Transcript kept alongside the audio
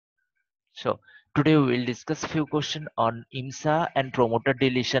So today we will discuss few questions on IMSA and promoter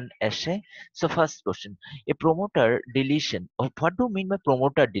deletion assay. So first question, a promoter deletion. What do you mean by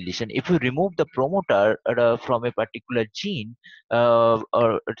promoter deletion? If you remove the promoter from a particular gene, so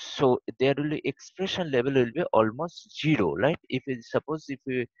there will be expression level will be almost zero, right? If you suppose if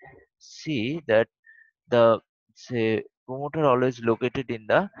you see that the say promoter always located in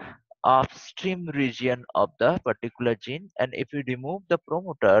the upstream region of the particular gene, and if you remove the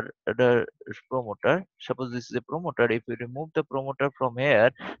promoter, suppose this is a promoter, if you remove the promoter from here,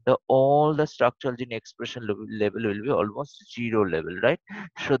 the all the structural gene expression level will be almost zero level, right?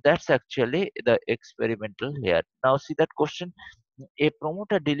 So that's actually the experimental here. Now see that question, a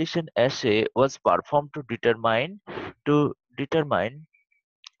promoter deletion assay was performed to determine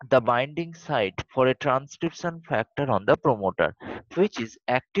the binding site for a transcription factor on the promoter, which is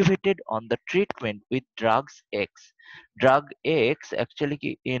activated on the treatment with drugs X. Drug X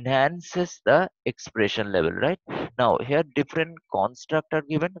actually enhances the expression level, right? Now here different construct are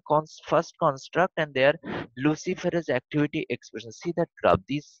given. First construct and their luciferase activity expression. See that graph.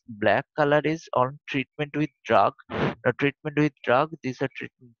 This black color is on treatment with drug. Treatment with drug. This are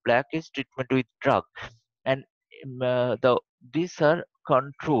treatment. Black is treatment with drug, and the these are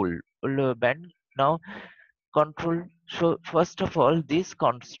control band. Now control, so first of all this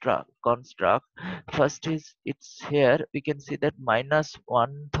construct first is it's here we can see that minus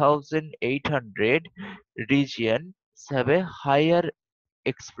 1800 region have a higher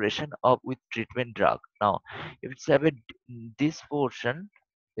expression of with treatment drug. Now if it's have a this portion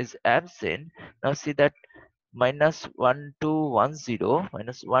is absent. Now see that minus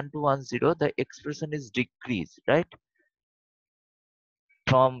 1210 the expression is decreased, right,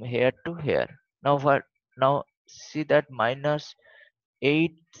 from here to here. Now what, now see that minus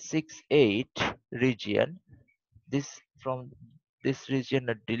 868 region, this from this region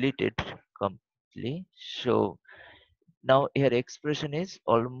are deleted completely. So now here expression is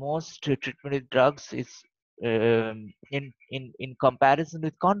almost treatment with drugs is in comparison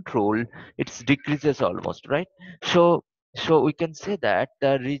with control it's decreases almost, right? So we can say that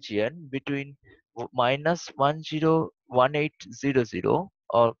the region between minus 101800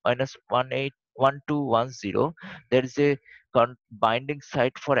 or minus 181210, there is a binding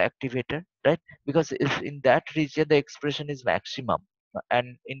site for activator, right? Because if in that region the expression is maximum,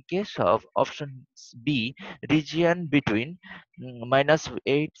 and in case of option B, region between minus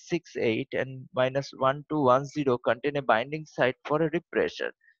 868 and minus 1210 contain a binding site for a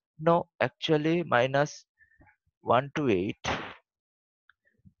repressor. No, actually minus 128,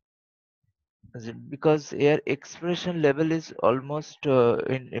 because here expression level is almost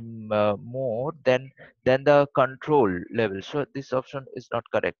more than the control level. So this option is not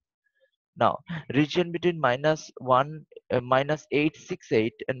correct. Now, region between minus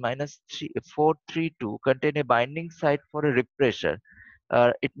 868 and -432 contain a binding site for a repressor.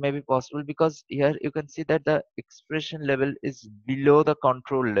 It may be possible because here you can see that the expression level is below the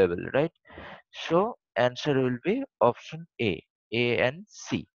control level, right? So answer will be option A and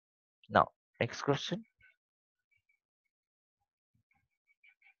C. Now, next question.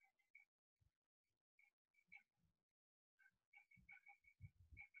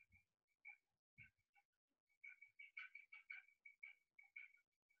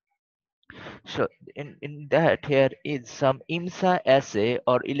 So in that here is some IMSA assay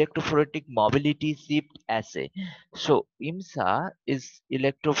or electrophoretic mobility shift assay. So IMSA is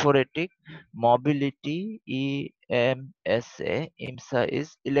electrophoretic mobility EMSA. IMSA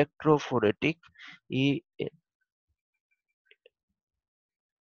is electrophoretic e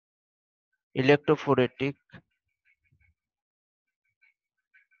electrophoretic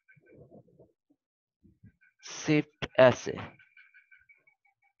shift assay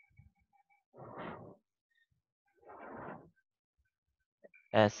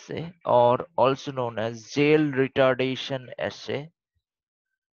or also known as gel retardation assay.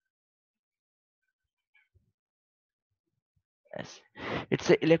 Yes, it's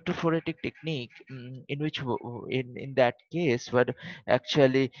a electrophoretic technique, in which in that case, but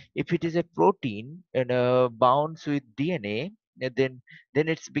actually, if it is a protein and bounds with DNA, then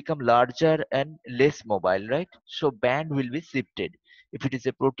it's become larger and less mobile, right? So band will be shifted. If it is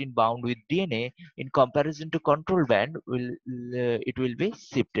a protein bound with DNA, in comparison to control band, will it will be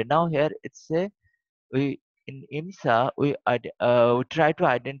shifted. Now here it's a we in IMSA we try to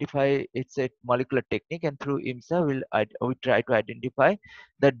identify, it's a molecular technique, and through IMSA we try to identify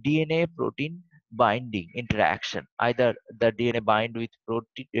the DNA protein binding interaction, either the DNA bind with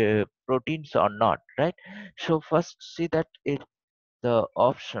proteins or not, right? So first see that it the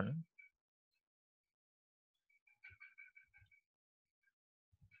option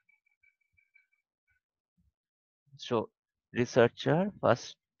So researcher,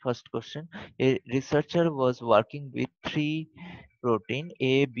 first question. A researcher was working with three protein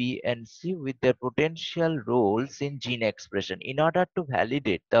A, B, and C with their potential roles in gene expression. In order to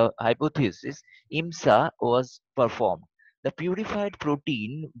validate the hypothesis, IMSA was performed. The purified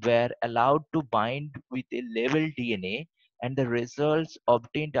protein were allowed to bind with a labeled DNA, and the results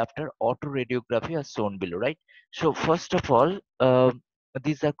obtained after autoradiography are shown below, right? So first of all,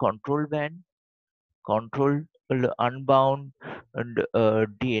 these are control band, controlled unbound and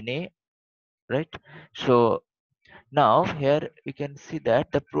DNA, right? So now here you can see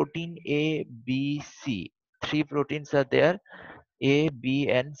that the protein A, B, C, three proteins are there, A, B,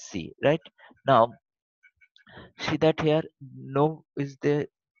 and C, right? Now see that here no is there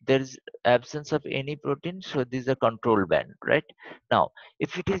is absence of any protein, so this is a control band, right? Now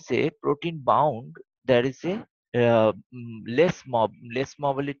if it is a protein bound, there is a less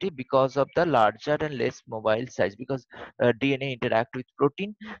mobility because of the larger and less mobile size, because DNA interact with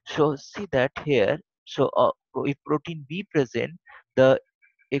protein. So see that here, so if protein B present, the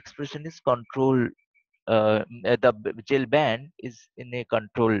expression is control, gel band is in a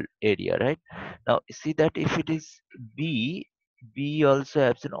control area, right? Now see that if it is b b also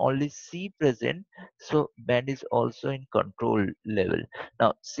absent, only C present, so band is also in control level.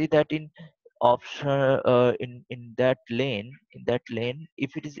 Now see that in option, in that lane,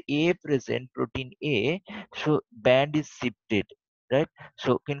 if it is A present, protein A, so band is shifted, right?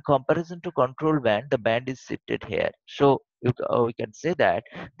 So in comparison to control band, the band is shifted here. So we can say that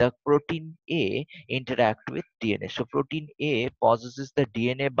the protein A interact with DNA. So protein A possesses the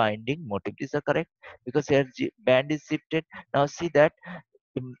DNA binding motif. Is that correct? Because here band is shifted. Now see that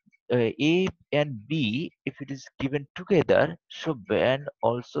um, A and B, if it is given together, so band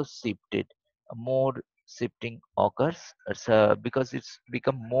also shifted. More shifting occurs, because it's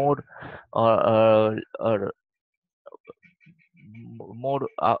become more or more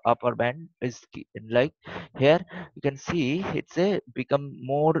upper band is like here you can see it's a become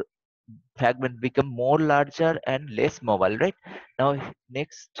more fragment, become more larger and less mobile, right? Now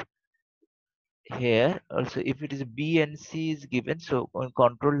next here also, if it is B and C is given, so on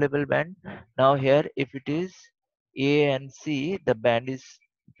control level band. Now here if it is A and C, the band is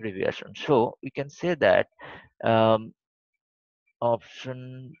abbreviation. So we can say that um,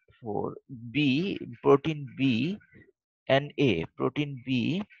 option 4 B, protein B and A, protein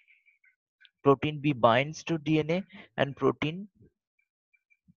B binds to DNA, and protein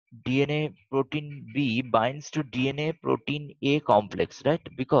B binds to DNA protein A complex, right?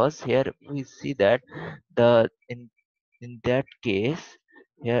 Because here we see that the in that case,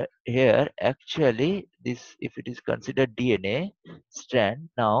 here actually this, if it is considered DNA strand,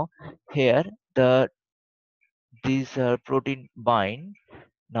 now here the these are protein bind.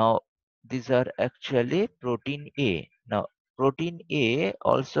 Now these are actually protein A. Now protein A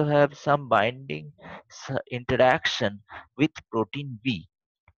also have some binding interaction with protein B.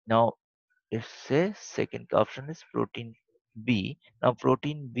 Now let's say second option is protein B. Now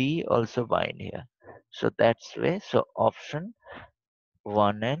protein B also bind here. So that's way. So option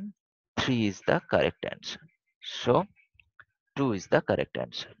 1 and 3 is the correct answer. So 2 is the correct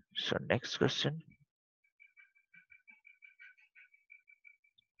answer. So next question.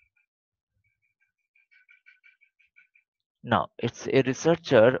 Now it's a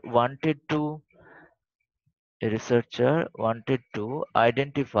researcher wanted to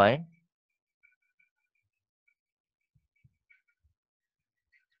identify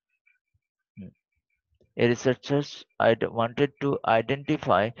hmm, a researchers wanted to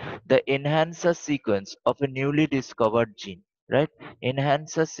identify the enhancer sequence of a newly discovered gene, right?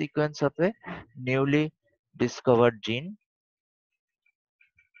 Enhancer sequence of a newly discovered gene,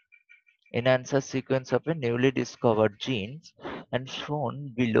 enhancer sequence of a newly discovered genes, and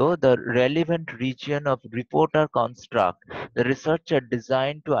shown below the relevant region of reporter construct the researcher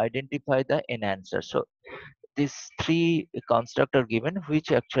designed to identify the enhancer. So these three construct are given,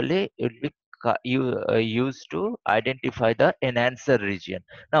 which actually will be used to identify the enhancer region.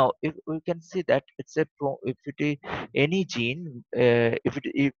 Now if we can see that it's a if it is any gene,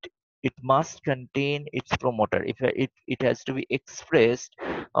 it must contain its promoter. If it has to be expressed,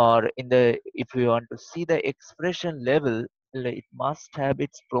 or in the, if we want to see the expression level, it must have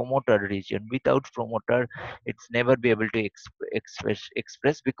its promoter region. Without promoter, it's never be able to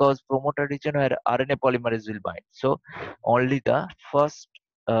express, because promoter region where RNA polymerase will bind. So only the first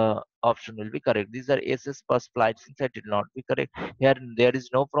option will be correct. These are SS plus splicing site, it will not be correct. Here there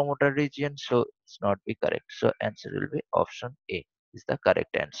is no promoter region, so it's not be correct. So answer will be option A is the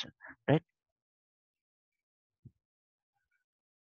correct answer, right?